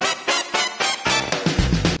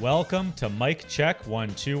Welcome to Mike Check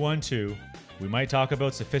 1212. We might talk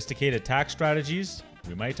about sophisticated tax strategies.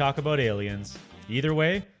 We might talk about aliens. Either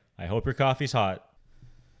way, I hope your coffee's hot.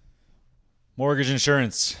 Mortgage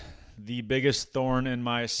insurance, the biggest thorn in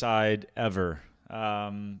my side ever.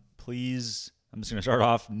 Please, I'm just going to start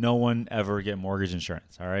off. No one ever get mortgage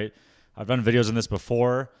insurance, all right? I've done videos on this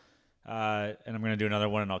before, and I'm going to do another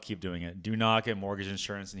one, and I'll keep doing it. Do not get mortgage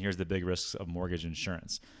insurance, and here's the big risks of mortgage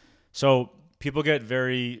insurance. So people get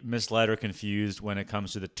very misled or confused when it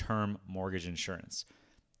comes to the term mortgage insurance.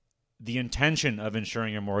 The intention of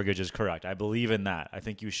insuring your mortgage is correct. I believe in that. I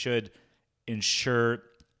think you should insure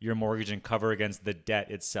your mortgage and cover against the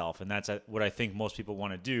debt itself. And that's what I think most people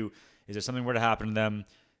want to do is if something were to happen to them,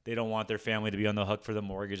 they don't want their family to be on the hook for the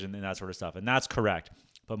mortgage and that sort of stuff. And that's correct.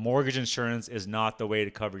 But mortgage insurance is not the way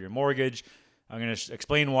to cover your mortgage. I'm going to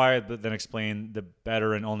explain why, but then explain the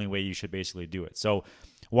better and only way you should basically do it. So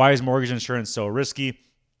why is mortgage insurance so risky?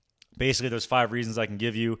 Basically, there's 5 reasons I can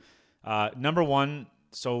give you. Number one,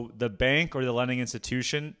 so the bank or the lending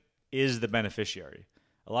institution is the beneficiary.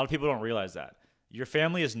 A lot of people don't realize that. Your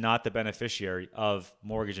family is not the beneficiary of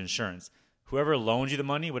mortgage insurance. Whoever loans you the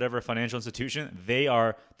money, whatever financial institution, they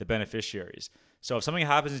are the beneficiaries. So if something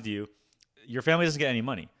happens to you, your family doesn't get any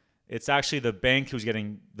money. It's actually the bank who's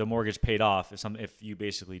getting the mortgage paid off if you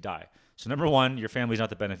basically die. So number one, your family's not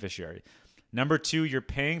the beneficiary. Number two, you're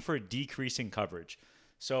paying for decreasing coverage.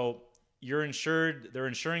 So they're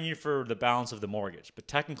insuring you for the balance of the mortgage. But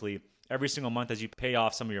technically, every single month as you pay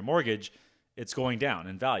off some of your mortgage, it's going down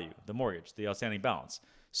in value, the mortgage, the outstanding balance.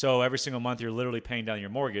 So every single month you're literally paying down your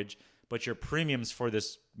mortgage, but your premiums for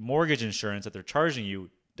this mortgage insurance that they're charging you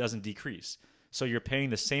doesn't decrease. So you're paying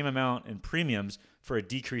the same amount in premiums for a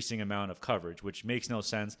decreasing amount of coverage, which makes no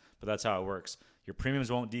sense, but that's how it works. Your premiums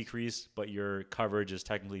won't decrease, but your coverage is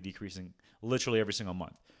technically decreasing literally every single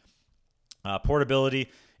month. Portability,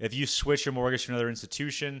 if you switch your mortgage to another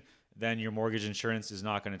institution, then your mortgage insurance is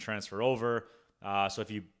not going to transfer over. So if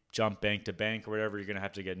you jump bank to bank or whatever, you're going to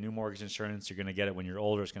have to get new mortgage insurance. You're going to get it when you're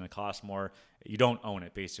older. It's going to cost more. You don't own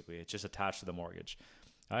it, basically. It's just attached to the mortgage.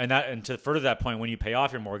 And to further that point, when you pay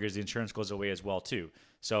off your mortgage, the insurance goes away as well too.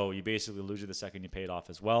 So you basically lose it the second you pay it off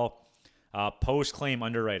as well. Post-claim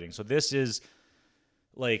underwriting. So this is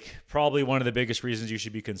like probably one of the biggest reasons you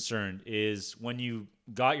should be concerned is when you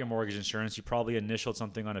got your mortgage insurance, you probably initialed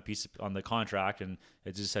something on the contract and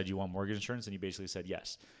it just said you want mortgage insurance and you basically said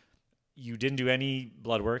yes. You didn't do any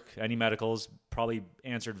blood work, any medicals, probably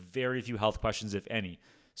answered very few health questions, if any.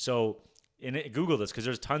 So Google this because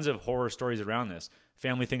there's tons of horror stories around this.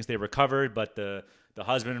 Family thinks they recovered, but the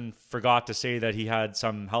husband forgot to say that he had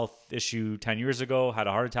some health issue 10 years ago, had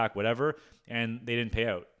a heart attack, whatever, and they didn't pay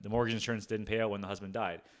out. The mortgage insurance didn't pay out when the husband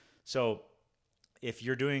died. So if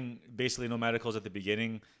you're doing basically no medicals at the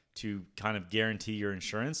beginning to kind of guarantee your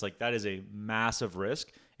insurance, like that is a massive risk.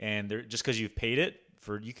 And just because you've paid it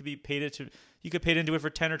you could pay into it for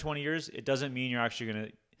 10 or 20 years, it doesn't mean you're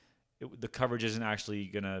actually the coverage isn't actually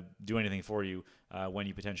going to do anything for you when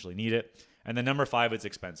you potentially need it. And then number 5, it's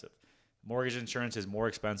expensive. Mortgage insurance is more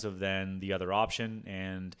expensive than the other option,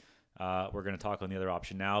 and we're going to talk on the other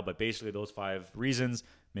option now. But basically, those 5 reasons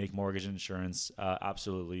make mortgage insurance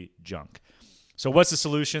absolutely junk. So what's the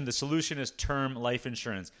solution? The solution is term life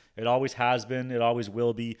insurance. It always has been. It always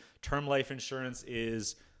will be. Term life insurance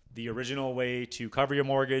is the original way to cover your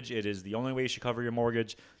mortgage. It is the only way you should cover your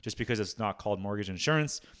mortgage. Just because it's not called mortgage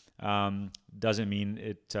insurance doesn't mean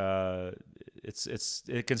it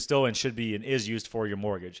can still and should be and is used for your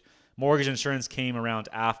mortgage. Mortgage insurance came around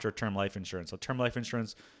after term life insurance. So term life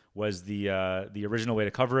insurance was the original way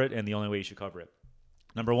to cover it and the only way you should cover it.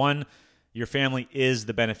 Number 1, your family is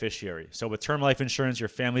the beneficiary. So with term life insurance, your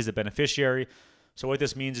family is the beneficiary. So what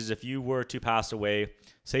this means is if you were to pass away,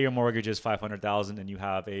 say your mortgage is $500,000 and you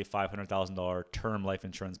have a $500,000 term life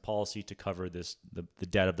insurance policy to cover the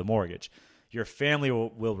debt of the mortgage, your family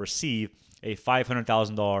will receive a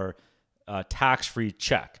 $500,000 tax-free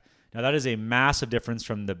check. Now that is a massive difference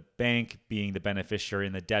from the bank being the beneficiary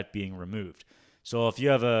and the debt being removed. So if you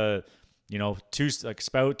have a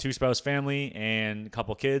two-spouse family and a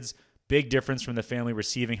couple kids, big difference from the family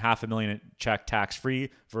receiving $500,000 check tax-free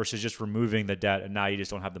versus just removing the debt and now you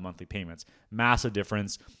just don't have the monthly payments. Massive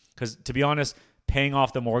difference because to be honest, paying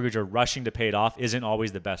off the mortgage or rushing to pay it off isn't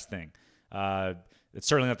always the best thing. It's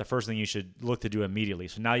certainly not the first thing you should look to do immediately.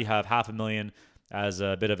 So now you have $500,000 as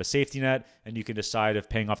a bit of a safety net and you can decide if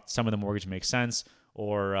paying off some of the mortgage makes sense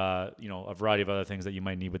or a variety of other things that you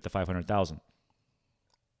might need with the $500,000.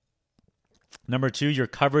 Number 2, your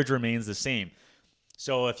coverage remains the same.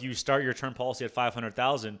 So if you start your term policy at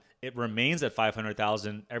 $500,000, it remains at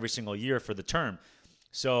 $500,000 every single year for the term.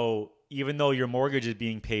 So even though your mortgage is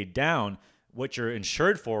being paid down, what you're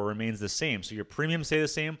insured for remains the same. So your premiums stay the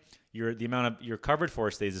same, the amount of you're covered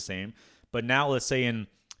for stays the same. But now let's say in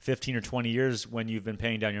 15 or 20 years when you've been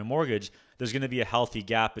paying down your mortgage, there's going to be a healthy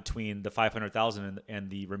gap between the 500,000 and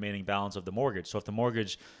the remaining balance of the mortgage. So if the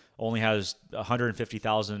mortgage only has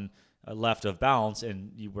 150,000 left of balance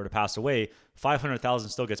and you were to pass away, 500,000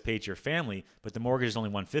 still gets paid to your family, but the mortgage is only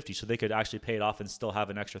 150, so they could actually pay it off and still have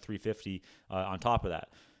an extra 350 on top of that.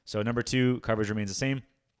 So number 2, coverage remains the same.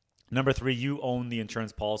 Number 3, you own the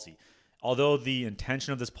insurance policy. Although the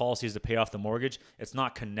intention of this policy is to pay off the mortgage, it's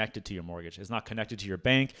not connected to your mortgage. It's not connected to your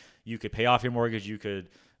bank. You could pay off your mortgage. You could,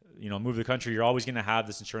 move the country. You're always going to have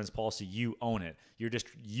this insurance policy. You own it. You're just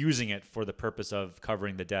using it for the purpose of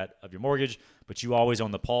covering the debt of your mortgage, but you always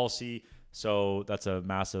own the policy. So that's a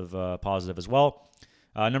massive positive as well.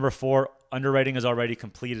 Number 4, underwriting is already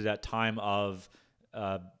completed at time of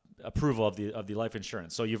approval of the life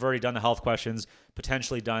insurance. So you've already done the health questions,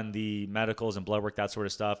 potentially done the medicals and blood work, that sort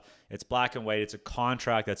of stuff. It's black and white. It's a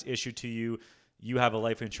contract that's issued to you. You have a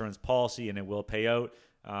life insurance policy and it will pay out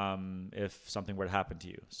if something were to happen to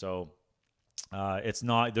you. So there's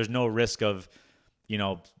no risk of,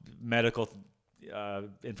 medical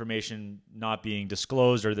information not being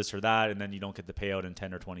disclosed or this or that, and then you don't get the payout in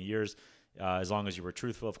 10 or 20 years. As long as you were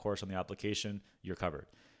truthful, of course, on the application, you're covered.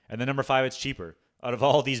 And then number 5, it's cheaper. Out of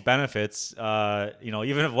all these benefits, even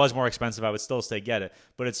if it was more expensive, I would still say get it,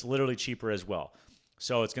 but it's literally cheaper as well.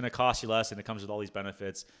 So it's going to cost you less and it comes with all these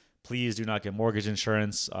benefits. Please do not get mortgage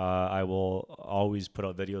insurance. I will always put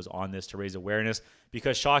out videos on this to raise awareness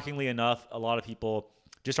because shockingly enough, a lot of people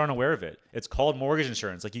just aren't aware of it. It's called mortgage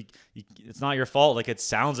insurance. Like it's not your fault. Like it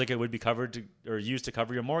sounds like it would be covered or used to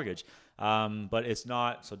cover your mortgage, but it's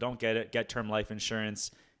not. So don't get it. Get term life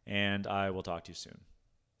insurance, and I will talk to you soon.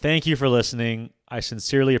 Thank you for listening. I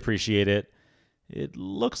sincerely appreciate it. It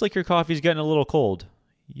looks like your coffee's getting a little cold.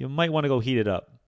 You might want to go heat it up.